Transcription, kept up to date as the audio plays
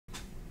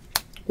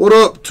What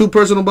up? 2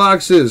 personal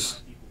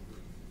boxes.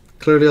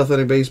 Clearly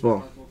authentic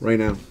baseball right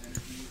now.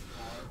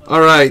 All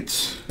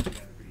right.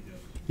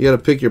 You got to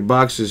pick your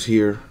boxes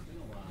here,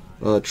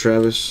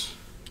 Travis.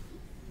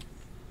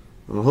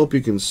 I hope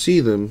you can see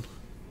them.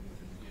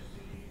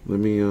 Let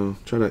me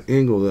try to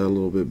angle that a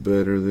little bit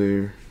better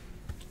there.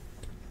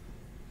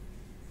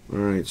 All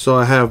right. So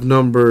I have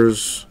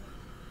numbers.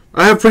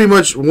 I have pretty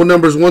much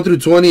numbers 1 through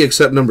 20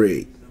 except number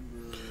 8.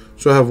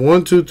 So I have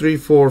 1, 2, 3,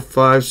 4,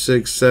 5,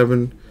 6,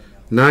 7,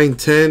 9,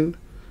 10,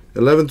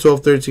 11,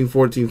 12, 13,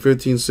 14,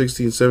 15,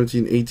 16,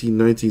 17, 18,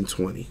 19,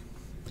 20.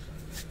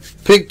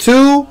 Pick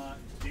 2,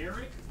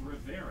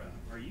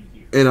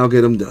 and I'll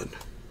get them done.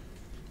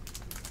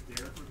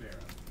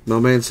 My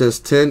man says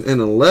 10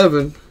 and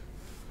 11.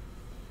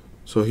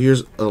 So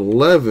here's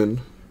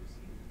 11,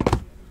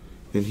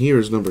 and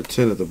here's number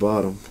 10 at the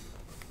bottom.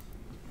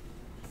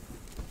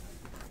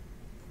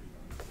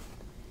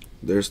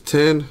 There's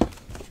 10.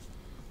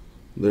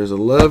 There's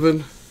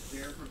 11.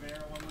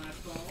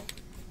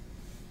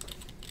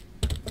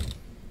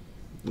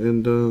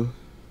 And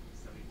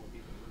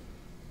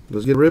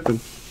let's get ripping.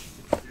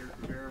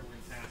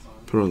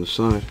 Put it on the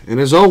side. And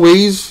as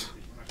always,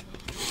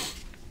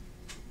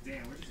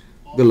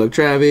 good luck,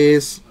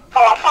 Travis.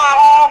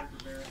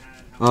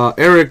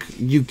 Eric,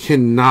 you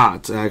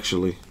cannot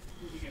actually.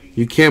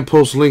 You can't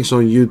post links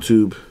on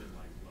YouTube.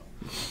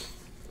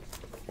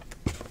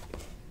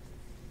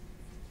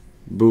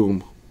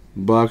 Boom.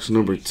 Box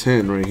number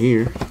 10 right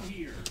here.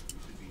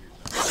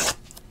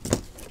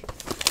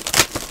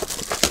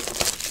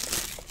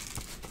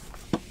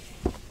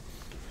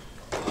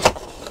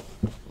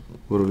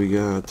 What do we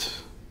got?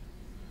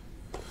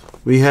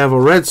 We have a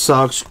Red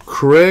Sox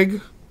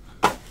Craig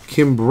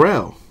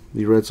Kimbrell,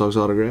 the Red Sox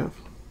autograph.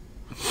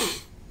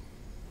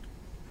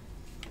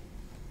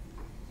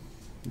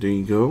 There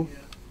you go.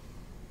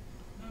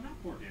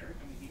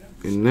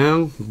 And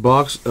now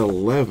box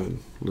 11.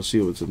 Let's see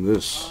what's in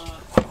this.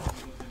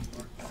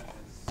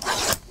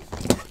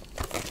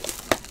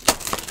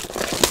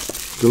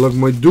 Good luck,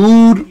 my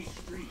dude.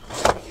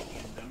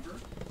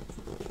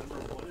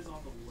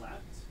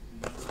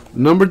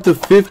 Number to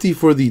 50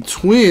 for the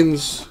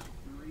Twins,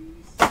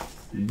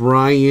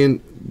 Brian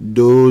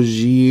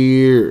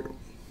Dozier.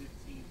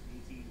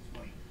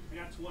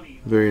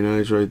 Very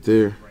nice right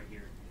there.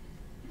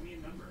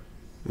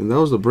 And that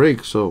was the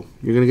break. So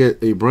you're going to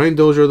get a Brian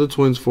Dozier of the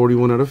Twins,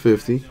 41 out of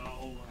 50.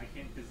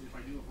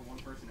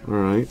 All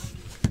right.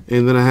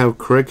 And then I have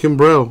Craig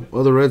Kimbrell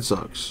of the Red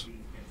Sox.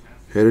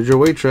 Headed your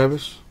way,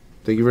 Travis.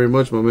 Thank you very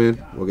much, my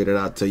man. We'll get it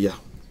out to you.